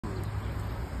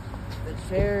the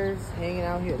chairs hanging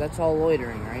out here, that's all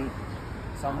loitering, right?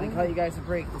 So I'm gonna cut you guys a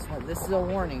break. This is a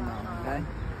warning though, okay?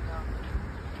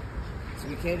 So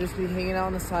you can't just be hanging out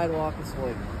on the sidewalk and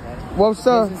loitering, okay? Well,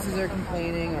 sir. Businesses are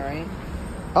complaining, all right?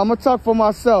 I'm gonna talk for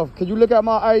myself. Can you look at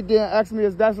my ID and ask me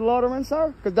if that's loitering,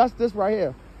 sir? Because that's this right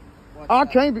here. I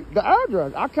can't be, the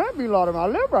address. I can't be loitering. I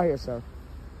live right here, sir.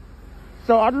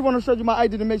 So I just want to show you my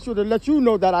ID to make sure to let you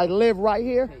know that I live right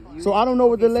here. Okay, so I don't know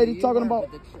what the lady talking about.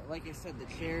 Like I said, the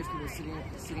chairs, people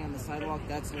sitting on the sidewalk,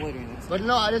 that's loitering. But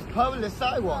no, it's public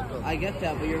sidewalk though. I get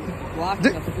that, but you're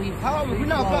blocking the free. How we're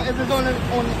not blocking? If it's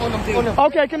on the.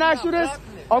 Okay, can I ask you this?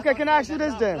 Okay, can I ask you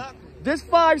this then? This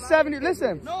 570.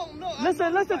 Listen.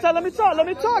 Listen. Ty, let me talk.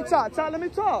 Ty, let me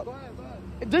talk.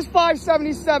 This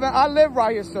 577. I live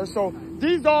right here, sir. So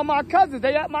these are my cousins.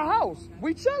 They at my house.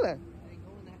 We chilling.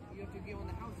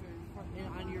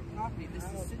 This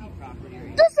is city property.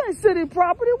 Right? This ain't city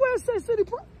property. Where it say city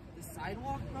property? The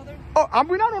sidewalk, brother? Oh,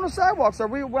 we're not on the sidewalk, sir.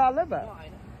 We where I live at. No, I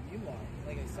know. You are.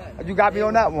 Like I said. You got me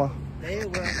on that one. They were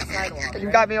on the sidewalk.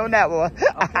 You got me on that one.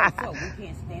 Okay, so we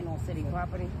can't stand on city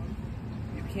property?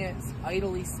 You can't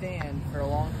idly stand for a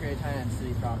long period of time on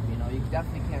city property. You know, you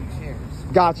definitely can't have chairs.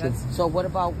 Gotcha. So what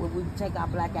about when we take our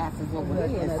black asses over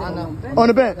here and sit on the bench? On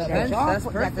the bench. That's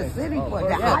perfect. That's the city for.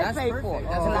 Yeah, I pay for it.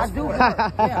 That's I do work.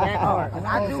 I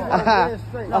do work.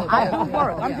 No, I do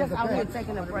work. I'm just out here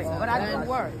taking a break, but I do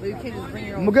work. But you can't just bring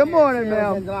your own. Good morning,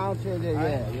 ma'am.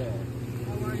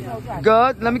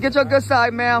 Good. Let me get your good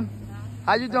side, ma'am.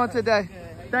 How you doing today?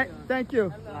 Thank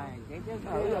you.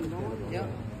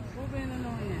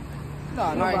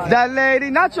 That lady,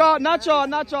 not y'all.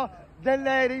 That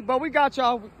lady, but we got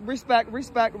y'all. Respect. They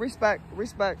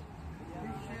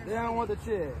don't want the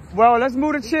chairs. Well, let's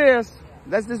move the chairs.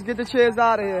 Let's just get the chairs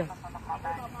out of here.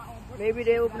 Maybe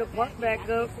they open the park back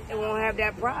up and won't have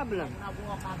that problem.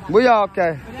 We all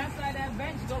okay. But that's why that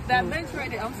bench, that bench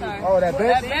right there. I'm sorry. Oh, that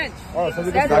bench? That bench. Oh, so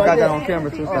we I got that on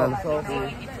camera too, fellas.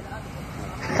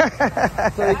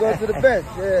 So you go to the bench,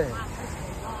 yeah.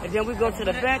 And then we go to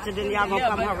the bench, and then y'all gonna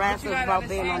come harass us about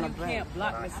being on the You bench. can't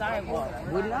block the sidewalk.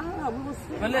 We was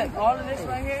sitting. But look, all of this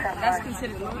right here, that's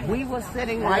considered loitering. We was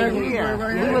sitting right here.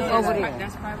 We was over there.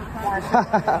 That's private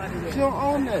property. She don't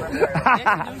own that.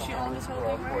 Yes, she owns this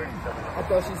whole thing right here. I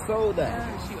thought she sold that.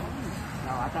 Yeah, she owns it.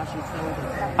 No, I thought she sold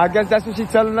it. I guess that's what she's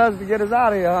telling us to get us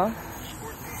out of here, huh?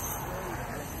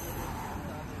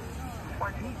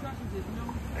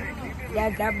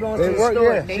 That belongs to the work,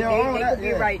 store. yeah. They She own could that, be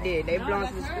yeah. right there. They belong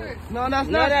to the store. No, that's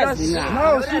No, not. that's not. No,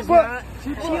 No, she that's put. not.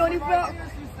 She only put.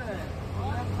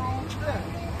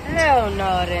 Hell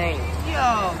no, they ain't. Yo,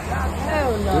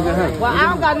 hell no. Well, I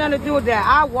don't got nothing to do with that.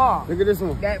 I walk. Look at this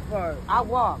one. That part. I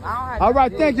walk. I don't have All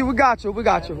right, to thank you. We got you. I don't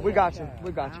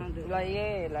do,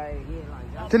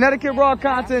 like Connecticut Raw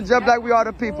content, just like we are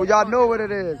the people. Y'all know what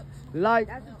it is. Like,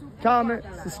 comment,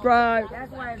 subscribe.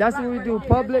 That's what we do.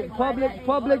 Public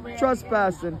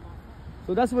trespassing.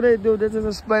 So that's what they do. This is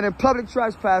explaining public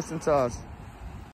trespassing to us.